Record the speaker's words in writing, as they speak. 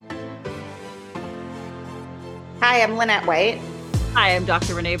Hi, I'm Lynette White. Hi, I'm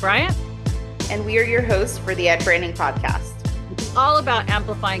Dr. Renee Bryant. And we are your hosts for the Ed Branding Podcast. It's all about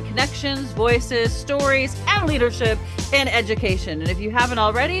amplifying connections, voices, stories, and leadership in education. And if you haven't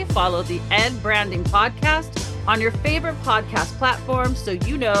already, follow the Ed Branding Podcast on your favorite podcast platform so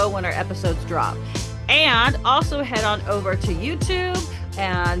you know when our episodes drop. And also head on over to YouTube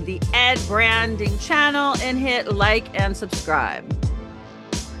and the Ed Branding channel and hit like and subscribe.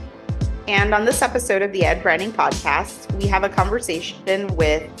 And on this episode of the Ed Branding Podcast, we have a conversation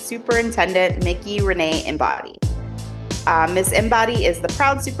with Superintendent Miki Renee Inbody. Ms. Inbody is the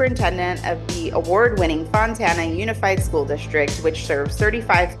proud superintendent of the award-winning Fontana Unified School District, which serves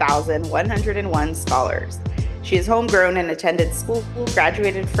 35,101 scholars. She is homegrown and attended school,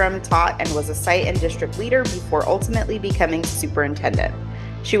 graduated from, taught, and was a site and district leader before ultimately becoming superintendent.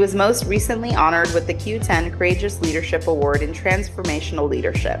 She was most recently honored with the Q10 Courageous Leadership Award in Transformational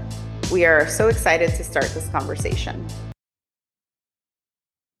Leadership. We are so excited to start this conversation.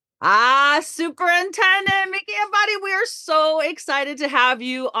 Superintendent Miki Inbody, we are so excited to have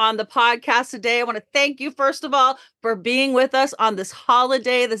you on the podcast today. I want to thank you, first of all, for being with us on this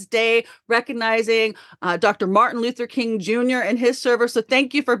holiday, this day, recognizing Dr. Martin Luther King Jr. and his service. So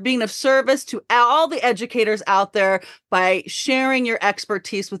thank you for being of service to all the educators out there by sharing your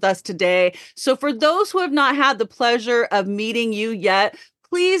expertise with us today. So for those who have not had the pleasure of meeting you yet,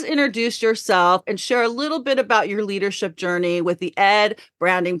 please introduce yourself and share a little bit about your leadership journey with the Ed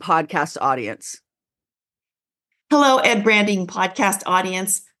Branding Podcast audience. Hello, Ed Branding Podcast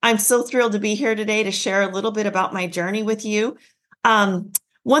audience. I'm so thrilled to be here today to share a little bit about my journey with you. One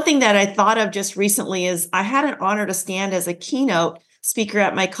thing that I thought of just recently is I had an honor to stand as a keynote speaker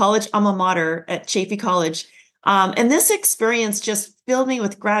at my college alma mater at Chaffey College. And this experience just filled me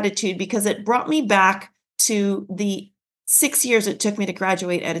with gratitude because it brought me back to the 6 years it took me to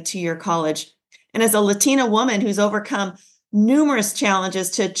graduate at a 2-year college. And as a Latina woman who's overcome numerous challenges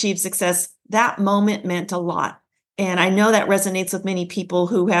to achieve success, that moment meant a lot. And I know that resonates with many people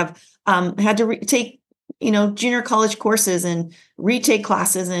who have had to take, junior college courses and retake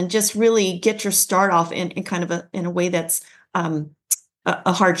classes and just really get your start off in kind of in a way that's a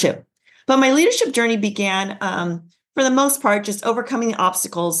hardship. But my leadership journey began, for the most part, just overcoming the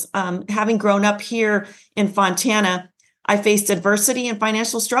obstacles. Having grown up here in Fontana, I faced adversity and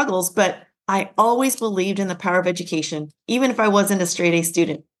financial struggles, but I always believed in the power of education, even if I wasn't a straight A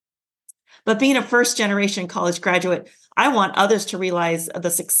student. But being a first-generation college graduate, I want others to realize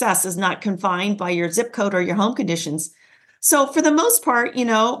the success is not confined by your zip code or your home conditions. So for the most part,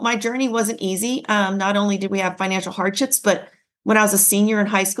 my journey wasn't easy. Not only did we have financial hardships, but when I was a senior in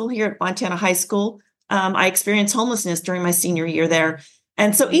high school here at Fontana High School, I experienced homelessness during my senior year there.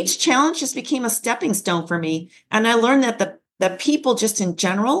 And so each challenge just became a stepping stone for me. And I learned that the people just in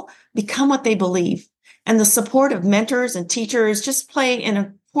general become what they believe. And the support of mentors and teachers just play an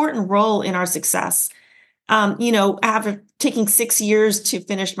important role in our success. After taking 6 years to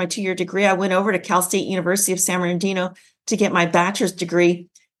finish my 2-year degree, I went over to Cal State University of San Bernardino to get my bachelor's degree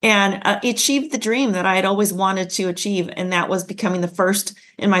and achieved the dream that I had always wanted to achieve. And that was becoming the first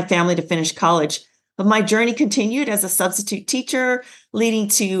in my family to finish college. But my journey continued as a substitute teacher, leading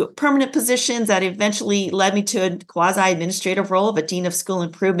to permanent positions that eventually led me to a quasi-administrative role of a dean of school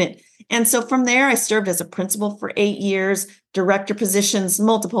improvement. And so from there, I served as a principal for 8 years, director positions,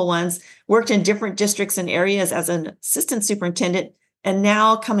 multiple ones, worked in different districts and areas as an assistant superintendent, and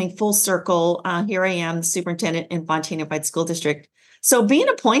now coming full circle, here I am, the superintendent in Fontana Unified School District. So being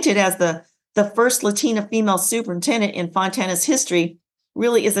appointed as the first Latina female superintendent in Fontana's history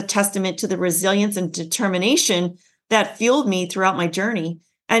really is a testament to the resilience and determination that fueled me throughout my journey.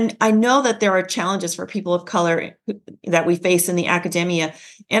 And I know that there are challenges for people of color that we face in the academia.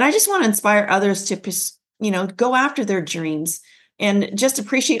 And I just want to inspire others to, go after their dreams and just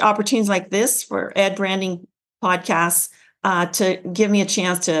appreciate opportunities like this for Ed Branding podcasts to give me a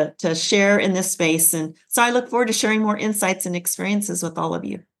chance to share in this space. And so I look forward to sharing more insights and experiences with all of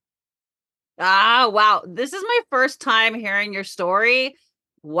you. Wow. This is my first time hearing your story.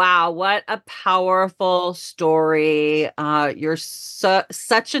 Wow. What a powerful story. You're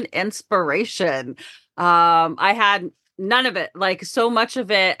such an inspiration. I had none of it, like so much of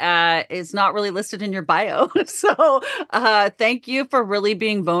it is not really listed in your bio. So thank you for really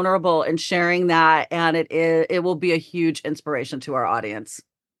being vulnerable and sharing that. And it will be a huge inspiration to our audience.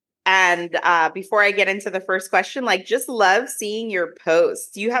 And before I get into the first question, just love seeing your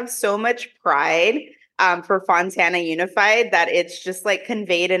posts. You have so much pride for Fontana Unified that it's just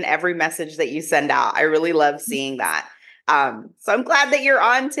conveyed in every message that you send out. I really love seeing that. So I'm glad that you're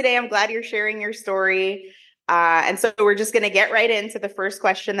on today. I'm glad you're sharing your story. And so we're just going to get right into the first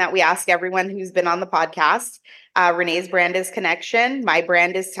question that we ask everyone who's been on the podcast. Renee's brand is connection. My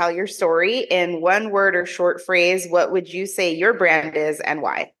brand is tell your story. In one word or short phrase, what would you say your brand is and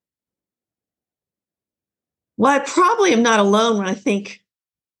why? Well, I probably am not alone when I think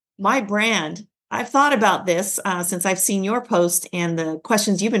my brand. I've thought about this since I've seen your post and the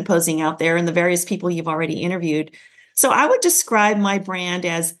questions you've been posing out there and the various people you've already interviewed. So I would describe my brand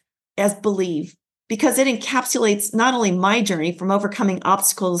as believe, because it encapsulates not only my journey from overcoming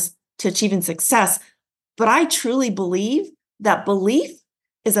obstacles to achieving success, but I truly believe that belief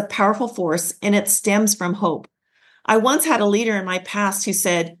is a powerful force and it stems from hope. I once had a leader in my past who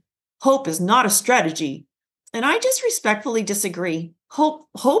said, hope is not a strategy. And I just respectfully disagree.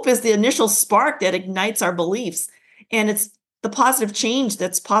 Hope is the initial spark that ignites our beliefs. And it's the positive change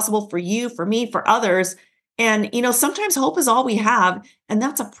that's possible for you, for me, for others. And, sometimes hope is all we have. And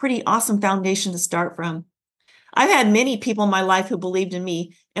that's a pretty awesome foundation to start from. I've had many people in my life who believed in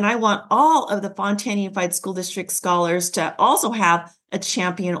me, and I want all of the Fontana Unified School District scholars to also have a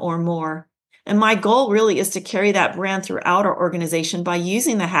champion or more. And my goal really is to carry that brand throughout our organization by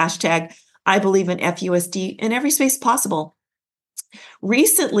using the hashtag I believe in FUSD in every space possible.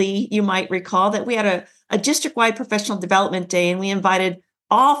 Recently, you might recall that we had a district-wide professional development day, and we invited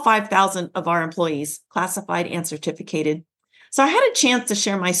all 5,000 of our employees, classified and certificated. So I had a chance to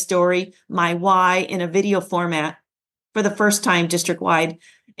share my story, my why, in a video format for the first time district-wide.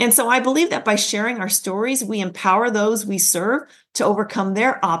 And so I believe that by sharing our stories, we empower those we serve to overcome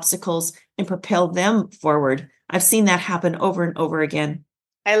their obstacles and propel them forward. I've seen that happen over and over again.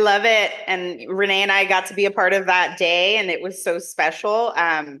 I love it. And Renee and I got to be a part of that day, and it was so special.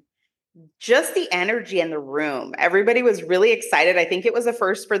 Just the energy in the room. Everybody was really excited. I think it was a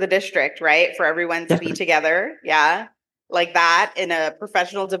first for the district, right? For everyone to be together. Yeah. Like that in a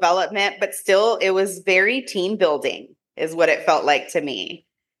professional development, but still it was very team building is what it felt like to me.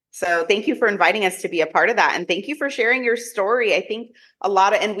 So thank you for inviting us to be a part of that. And thank you for sharing your story. I think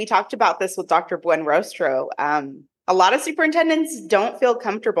and we talked about this with Dr. Buenrostro. A lot of superintendents don't feel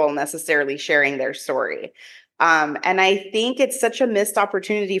comfortable necessarily sharing their story. And I think it's such a missed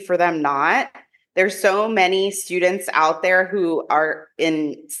opportunity for them not. There's so many students out there who are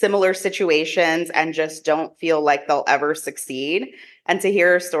in similar situations and just don't feel like they'll ever succeed. And to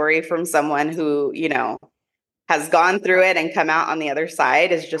hear a story from someone who, has gone through it and come out on the other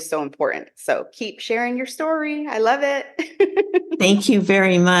side is just so important. So keep sharing your story. I love it. Thank you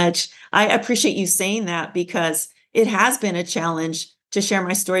very much. I appreciate you saying that because it has been a challenge to share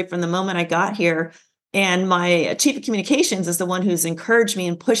my story from the moment I got here. And my chief of communications is the one who's encouraged me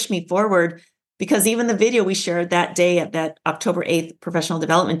and pushed me forward, because even the video we shared that day at that October 8th Professional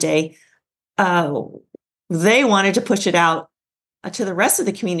Development Day, they wanted to push it out to the rest of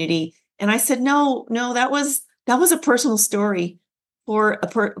the community. And I said, no, that was a personal story for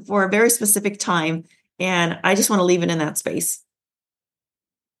a very specific time. And I just want to leave it in that space.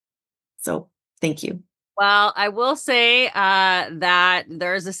 So thank you. Well, I will say that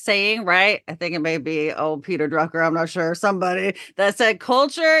there's a saying, right? I think it may be Peter Drucker, I'm not sure, somebody that said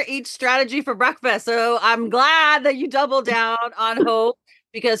culture eats strategy for breakfast. So I'm glad that you double down on hope,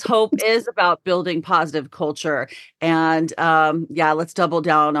 because hope is about building positive culture. And let's double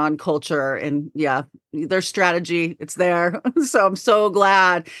down on culture. And there's strategy. It's there. So I'm so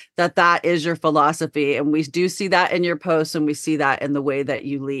glad that that is your philosophy. And we do see that in your posts, and we see that in the way that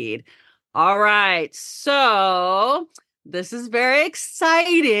you lead. All right. So this is very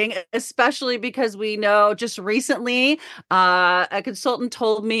exciting, especially because we know just recently a consultant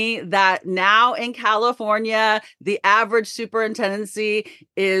told me that now in California, the average superintendency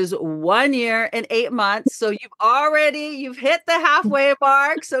is 1 year and 8 months. So you've hit the halfway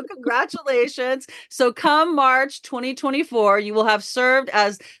mark. So congratulations. So come March 2024, you will have served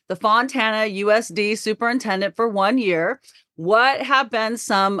as the Fontana USD superintendent for 1 year. What have been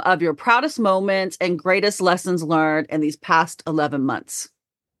some of your proudest moments and greatest lessons learned in these past 11 months?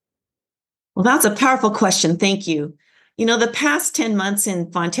 Well, that's a powerful question. Thank you. The past 10 months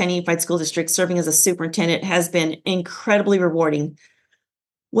in Fontana Unified School District serving as a superintendent has been incredibly rewarding.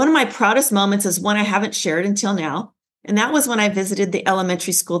 One of my proudest moments is one I haven't shared until now, and that was when I visited the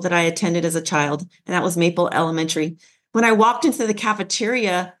elementary school that I attended as a child, and that was Maple Elementary. When I walked into the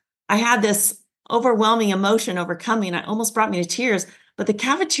cafeteria, I had this overwhelming emotion overcoming. It almost brought me to tears. But the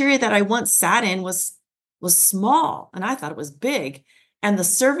cafeteria that I once sat in was small, and I thought it was big. And the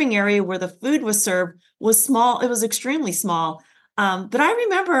serving area where the food was served was small. It was extremely small. But I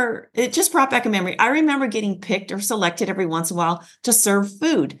remember, it just brought back a memory. I remember getting picked or selected every once in a while to serve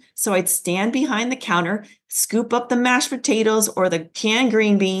food. So I'd stand behind the counter, scoop up the mashed potatoes or the canned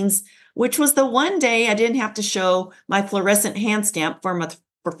green beans, which was the one day I didn't have to show my fluorescent hand stamp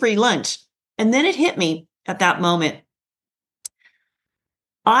for free lunch. And then it hit me at that moment.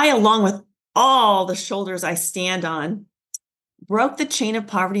 I, along with all the shoulders I stand on, broke the chain of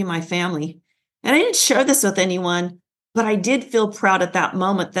poverty in my family. And I didn't share this with anyone, but I did feel proud at that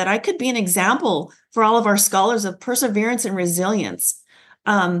moment that I could be an example for all of our scholars of perseverance and resilience.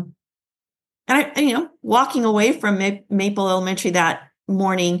 And walking away from Maple Elementary that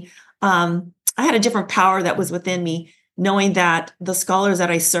morning, I had a different power that was within me, knowing that the scholars that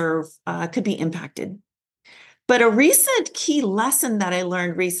I serve could be impacted. But a recent key lesson that I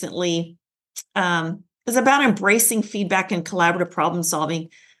learned recently is about embracing feedback and collaborative problem solving.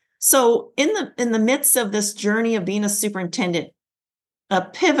 So in the midst of this journey of being a superintendent, a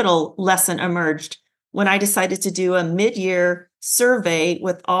pivotal lesson emerged when I decided to do a mid-year survey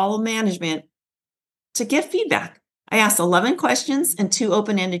with all management to get feedback. I asked 11 questions and 2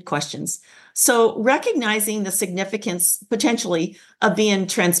 open-ended questions. So recognizing the significance potentially of being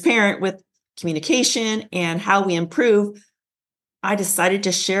transparent with communication and how we improve, I decided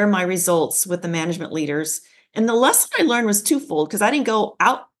to share my results with the management leaders. And the lesson I learned was twofold, because I didn't go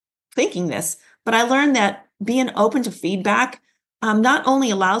out thinking this, but I learned that being open to feedback not only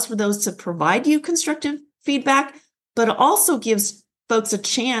allows for those to provide you constructive feedback, but it also gives folks a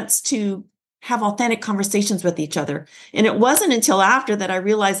chance to have authentic conversations with each other. And it wasn't until after that I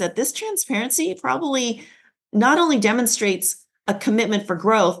realized that this transparency probably not only demonstrates a commitment for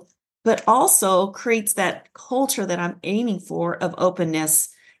growth, but also creates that culture that I'm aiming for of openness.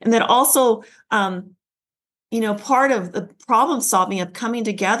 And that also, part of the problem solving of coming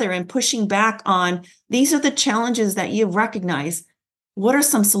together and pushing back on, these are the challenges that you've recognized. What are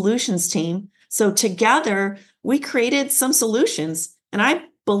some solutions, team? So together, we created some solutions. And I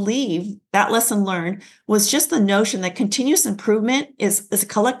believe that lesson learned was just the notion that continuous improvement is a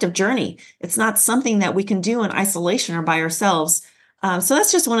collective journey. It's not something that we can do in isolation or by ourselves. So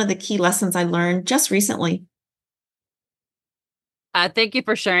that's just one of the key lessons I learned just recently. Thank you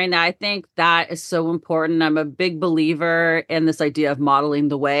for sharing that. I think that is so important. I'm a big believer in this idea of modeling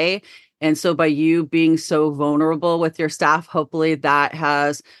the way. And so by you being so vulnerable with your staff, hopefully that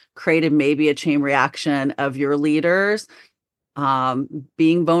has created maybe a chain reaction of your leaders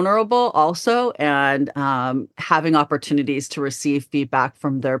being vulnerable also, and having opportunities to receive feedback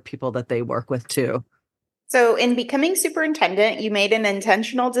from their people that they work with too. So in becoming superintendent, you made an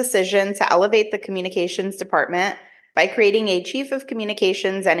intentional decision to elevate the communications department by creating a chief of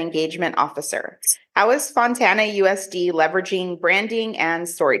communications and engagement officer. How is Fontana USD leveraging branding and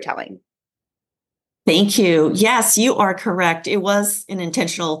storytelling? Thank you. Yes, you are correct. It was an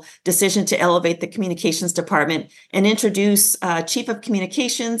intentional decision to elevate the communications department and introduce Chief of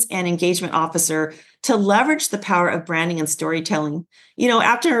Communications and Engagement Officer to leverage the power of branding and storytelling.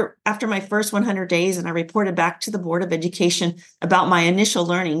 After my first 100 days, and I reported back to the Board of Education about my initial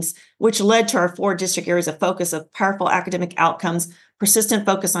learnings, which led to our 4 district areas of focus of powerful academic outcomes, persistent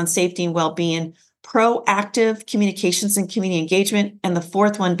focus on safety and well-being, proactive communications and community engagement, and the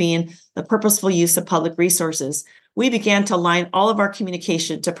 4th one being the purposeful use of public resources. We began to align all of our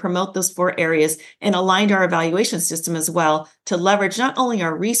communication to promote those 4 areas and aligned our evaluation system as well to leverage not only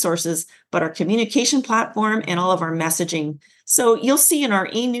our resources, but our communication platform and all of our messaging. So you'll see in our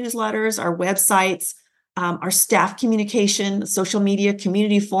e-newsletters, our websites, our staff communication, social media,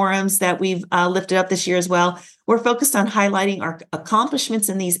 community forums that we've lifted up this year as well. We're focused on highlighting our accomplishments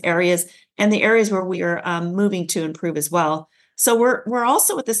in these areas and the areas where we are moving to improve as well. So we're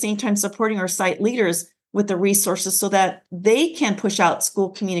also at the same time supporting our site leaders with the resources so that they can push out school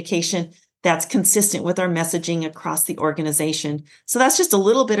communication that's consistent with our messaging across the organization. So that's just a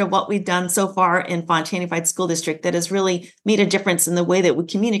little bit of what we've done so far in Fontana Unified School District that has really made a difference in the way that we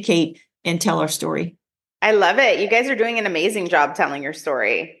communicate and tell our story. I love it. You guys are doing an amazing job telling your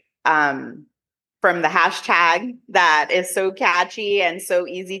story. From the hashtag that is so catchy and so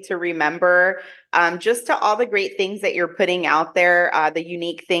easy to remember, just to all the great things that you're putting out there, the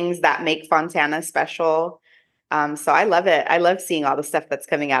unique things that make Fontana special. So I love it. I love seeing all the stuff that's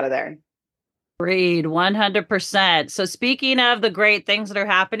coming out of there. Agreed, 100%. So speaking of the great things that are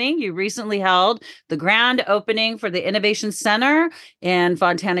happening, you recently held the grand opening for the Innovation Center in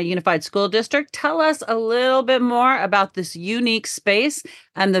Fontana Unified School District. Tell us a little bit more about this unique space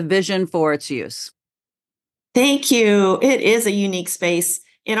and the vision for its use. Thank you. It is a unique space.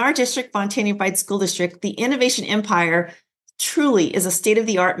 In our district, Fontana Unified School District, the Innovation Empire truly is a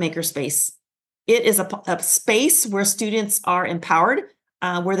state-of-the-art makerspace. It is a space where students are empowered,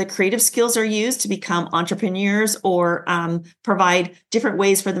 where the creative skills are used to become entrepreneurs or provide different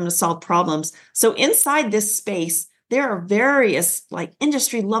ways for them to solve problems. So inside this space, there are various like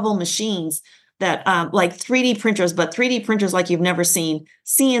industry level machines that like 3D printers, but 3D printers like you've never seen,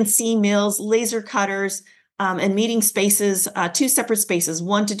 CNC mills, laser cutters, and meeting spaces, two separate spaces,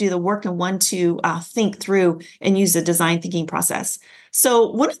 one to do the work and one to think through and use the design thinking process.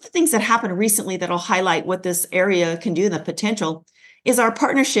 So one of the things that happened recently that'll highlight what this area can do, the potential, is our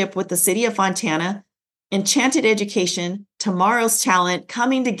partnership with the City of Fontana, Enchanted Education, Tomorrow's Talent,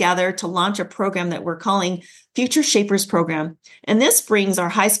 coming together to launch a program that we're calling Future Shapers Program. And this brings our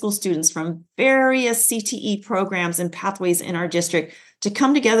high school students from various CTE programs and pathways in our district to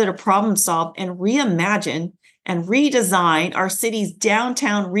come together to problem solve and reimagine and redesign our city's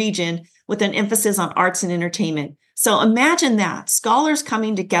downtown region with an emphasis on arts and entertainment. So imagine that, scholars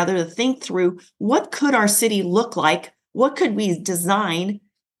coming together to think through what could our city look like? What could we design?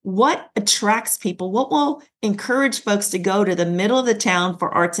 What attracts people? What will encourage folks to go to the middle of the town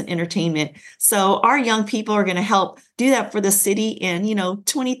for arts and entertainment? So our young people are going to help do that for the city. And,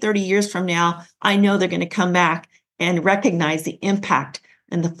 20, 30 years from now, I know they're going to come back and recognize the impact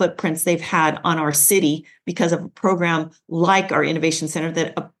and the footprints they've had on our city because of a program like our Innovation Center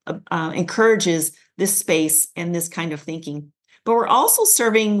that encourages this space and this kind of thinking. But we're also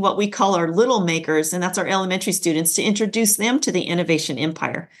serving what we call our little makers, and that's our elementary students, to introduce them to the innovation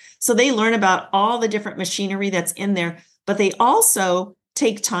empire. So they learn about all the different machinery that's in there, but they also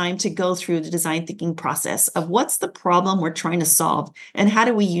take time to go through the design thinking process of what's the problem we're trying to solve and how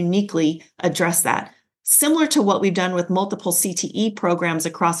do we uniquely address that. Similar to what we've done with multiple CTE programs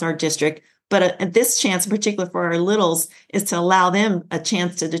across our district, but this chance in particular for our littles is to allow them a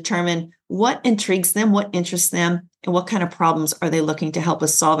chance to determine what intrigues them, what interests them, and what kind of problems are they looking to help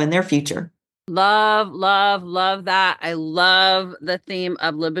us solve in their future. Love, love, love that. I love the theme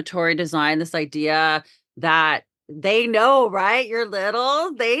of liberatory design, this idea that they know, right? You're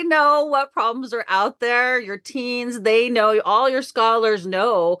little, they know what problems are out there. Your teens, they know, all your scholars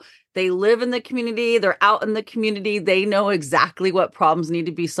know. They live in the community. They're out in the community. They know exactly what problems need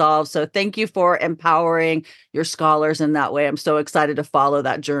to be solved. So thank you for empowering your scholars in that way. I'm so excited to follow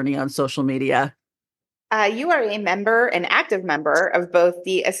that journey on social media. You are a member, an active member of both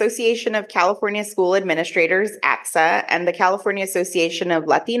the Association of California School Administrators, ACSA, and the California Association of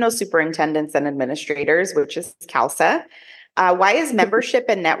Latino Superintendents and Administrators, which is CALSA. Why is membership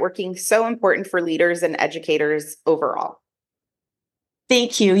and networking so important for leaders and educators overall?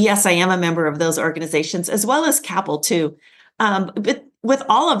 Thank you. Yes, I am a member of those organizations, as well as CAPL too. But with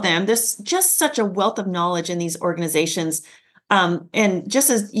all of them, there's just such a wealth of knowledge in these organizations. And just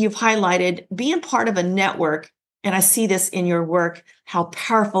as you've highlighted, being part of a network, and I see this in your work, how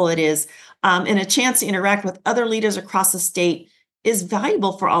powerful it is, and a chance to interact with other leaders across the state is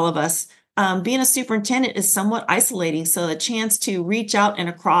valuable for all of us. Being a superintendent is somewhat isolating. So a chance to reach out and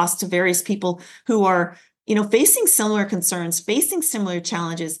across to various people who are facing similar concerns, facing similar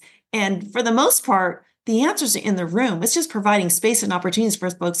challenges. And for the most part, the answers are in the room. It's just providing space and opportunities for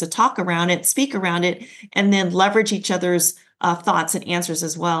folks to talk around it, speak around it, and then leverage each other's thoughts and answers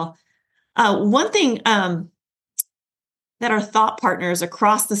as well. One thing that our thought partners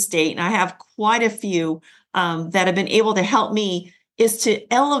across the state, and I have quite a few that have been able to help me, is to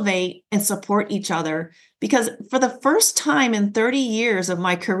elevate and support each other. Because for the first time in 30 years of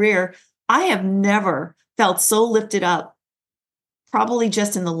my career, I have never felt so lifted up, probably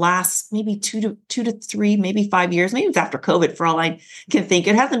just in the last maybe two to three, maybe 5 years, maybe it's after COVID for all I can think.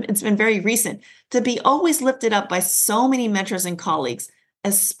 It's been very recent to be always lifted up by so many mentors and colleagues,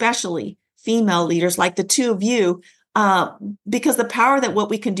 especially female leaders like the two of you, because the power that what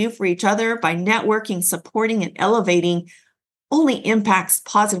we can do for each other by networking, supporting, and elevating only impacts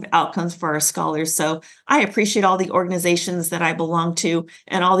positive outcomes for our scholars. So I appreciate all the organizations that I belong to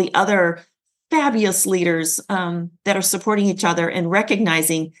and all the other fabulous leaders that are supporting each other and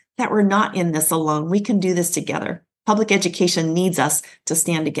recognizing that we're not in this alone. We can do this together. Public education needs us to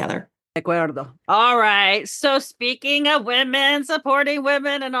stand together. All right. So speaking of women, supporting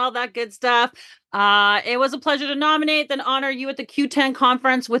women and all that good stuff, it was a pleasure to nominate and honor you at the Q10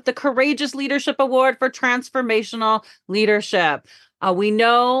 conference with the Courageous Leadership Award for Transformational Leadership. We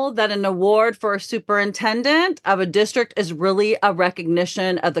know that an award for a superintendent of a district is really a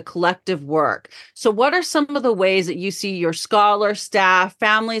recognition of the collective work. So what are some of the ways that you see your scholars, staff,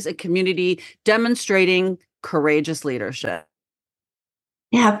 families, and community demonstrating courageous leadership?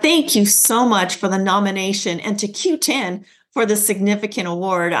 Yeah, thank you so much for the nomination and to Q10 for the significant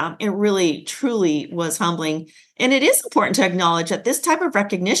award. It really, truly was humbling. And it is important to acknowledge that this type of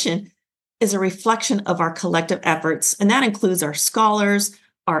recognition is a reflection of our collective efforts. And that includes our scholars,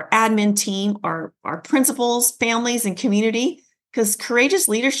 our admin team, our principals, families, and community, because courageous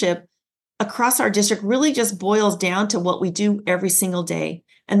leadership across our district really just boils down to what we do every single day.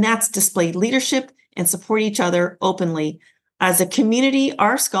 And that's display leadership and support each other openly. As a community,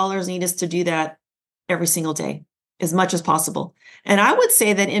 our scholars need us to do that every single day as much as possible. And I would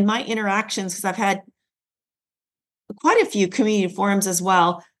say that in my interactions, because I've had quite a few community forums as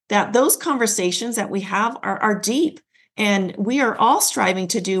well, that those conversations that we have are deep. And we are all striving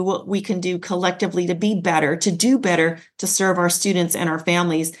to do what we can do collectively to be better, to do better, to serve our students and our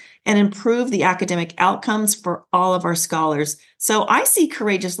families and improve the academic outcomes for all of our scholars. So I see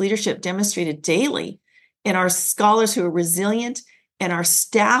courageous leadership demonstrated daily in our scholars who are resilient and our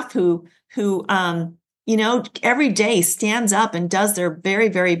staff who every day stands up and does their very,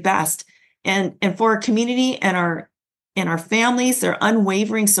 very best. And for our community and our families, their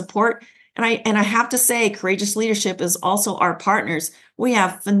unwavering support. And I have to say, courageous leadership is also our partners. We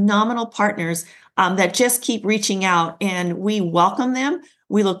have phenomenal partners that just keep reaching out, and we welcome them.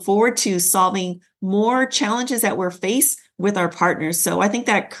 We look forward to solving more challenges that we're faced with our partners. So I think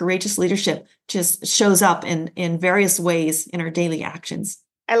that courageous leadership just shows up in various ways in our daily actions.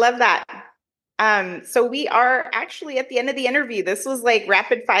 I love that. So we are actually at the end of the interview. This was like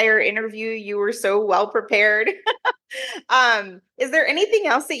rapid fire interview. You were so well prepared. Is there anything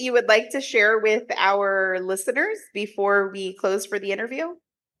else that you would like to share with our listeners before we close for the interview?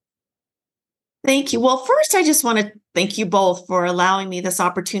 Thank you. Well, first, I just want to thank you both for allowing me this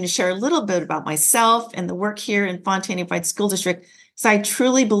opportunity to share a little bit about myself and the work here in Fontana Unified School District, because I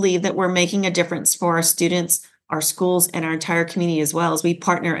truly believe that we're making a difference for our students, our schools, and our entire community as well as we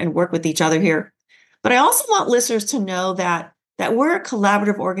partner and work with each other here. But I also want listeners to know that we're a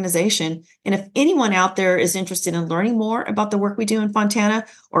collaborative organization. And if anyone out there is interested in learning more about the work we do in Fontana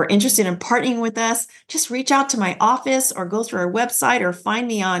or interested in partnering with us, just reach out to my office or go through our website or find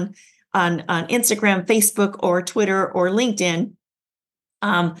me on Instagram, Facebook, or Twitter, or LinkedIn.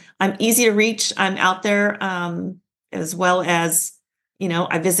 I'm easy to reach. I'm out there as well as,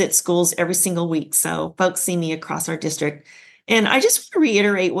 I visit schools every single week. So folks see me across our district. And I just want to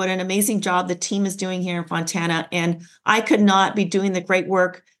reiterate what an amazing job the team is doing here in Fontana. And I could not be doing the great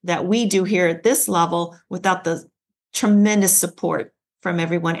work that we do here at this level without the tremendous support from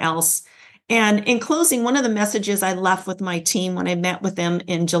everyone else. And in closing, one of the messages I left with my team when I met with them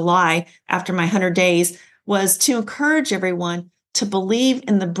in July after my 100 days was to encourage everyone to believe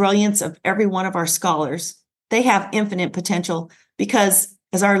in the brilliance of every one of our scholars. They have infinite potential because,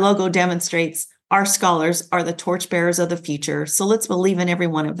 as our logo demonstrates, our scholars are the torchbearers of the future. So let's believe in every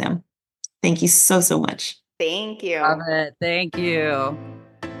one of them. Thank you so, so much. Thank you. Love it. Thank you.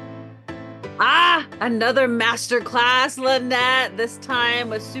 Another masterclass, Lynette, this time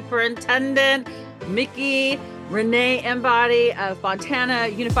with Superintendent Miki Renee Inbody of Fontana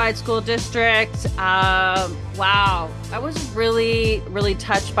Unified School District. Wow. I was really, really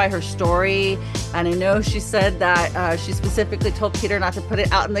touched by her story. And I know she said that she specifically told Peter not to put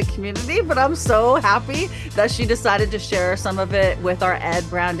it out in the community, but I'm so happy that she decided to share some of it with our Ed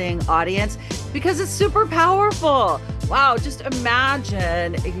Branding audience because it's super powerful. Wow, just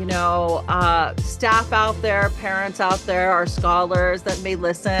imagine, staff out there, parents out there, our scholars that may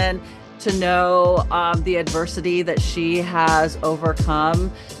listen to know the adversity that she has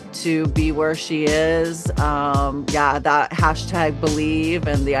overcome to be where she is. That hashtag believe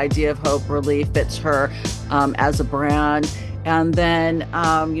and the idea of hope really fits her as a brand. And then,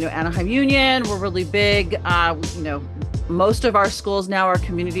 Anaheim Union, we're really big. Most of our schools now are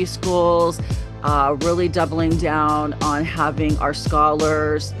community schools. Really doubling down on having our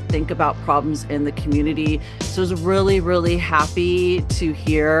scholars think about problems in the community. So I was really, really happy to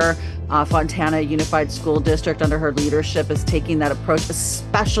hear Fontana Unified School District under her leadership is taking that approach,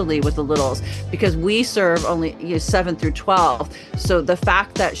 especially with the littles, because we serve only 7 through 12. So the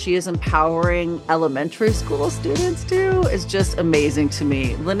fact that she is empowering elementary school students too is just amazing to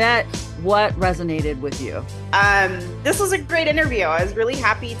me. Lynette, what resonated with you? This was a great interview. I was really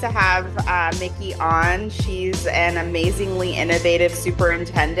happy to have Miki on. She's an amazingly innovative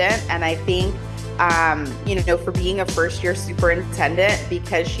superintendent. And I think, for being a first-year superintendent,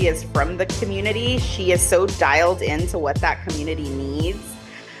 because she is from the community, she is so dialed into what that community needs.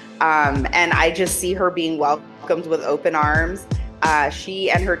 And I just see her being welcomed with open arms. She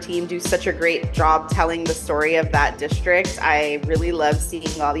and her team do such a great job telling the story of that district. I really love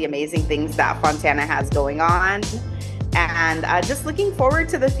seeing all the amazing things that Fontana has going on, and just looking forward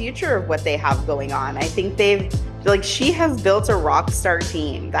to the future of what they have going on. I think she has built a rock star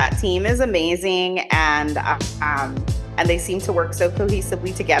team. That team is amazing, and they seem to work so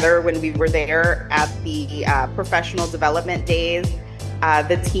cohesively together. When we were there at the professional development days,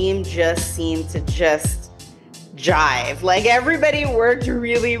 the team just seemed to jive. Like everybody worked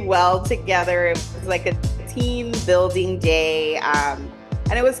really well together. It was like a team building day.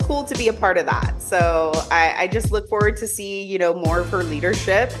 And it was cool to be a part of that. So I just look forward to see, you know, more of her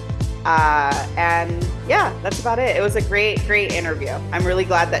leadership. And yeah, that's about it. It was a great interview. I'm really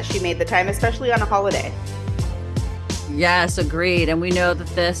glad that she made the time, especially on a holiday. Yes, agreed. And we know that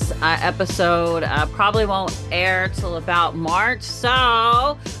this episode probably won't air till about March.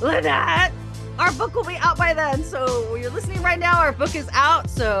 So, Lynette, our book will be out by then. So when you're listening right now, our book is out.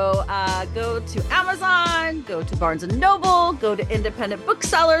 So go to Amazon, go to Barnes & Noble, go to independent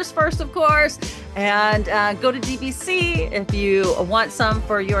booksellers first, of course, and go to DBC if you want some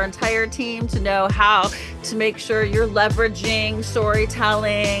for your entire team to know how to make sure you're leveraging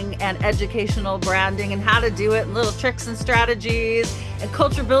storytelling and educational branding and how to do it, and little tricks and strategies and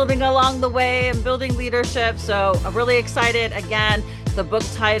culture building along the way and building leadership. So I'm really excited. Again, the book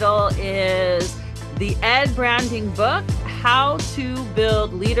title is The Ed Branding Book, How to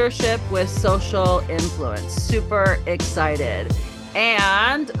Build Leadership with Social Influence. Super excited.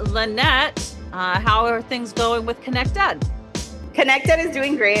 And Lynette, how are things going with Connect Ed? Connect Ed is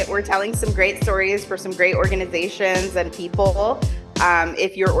doing great. We're telling some great stories for some great organizations and people.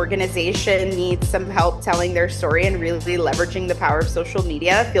 If your organization needs some help telling their story and really leveraging the power of social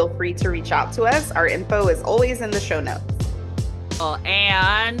media, feel free to reach out to us. Our info is always in the show notes.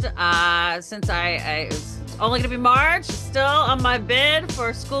 And since it's only going to be March, still on my bid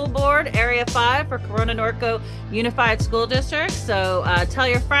for school board, Area 5 for Corona Norco Unified School District. So tell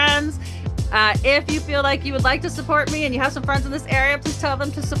your friends. If you feel like you would like to support me and you have some friends in this area, please tell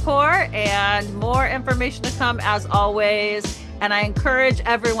them to support, and more information to come as always. And I encourage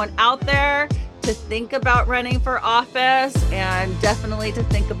everyone out there to think about running for office, and definitely to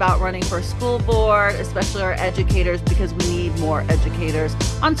think about running for school board, especially our educators, because we need more educators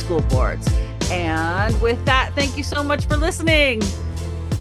on school boards. And with that, thank you so much for listening.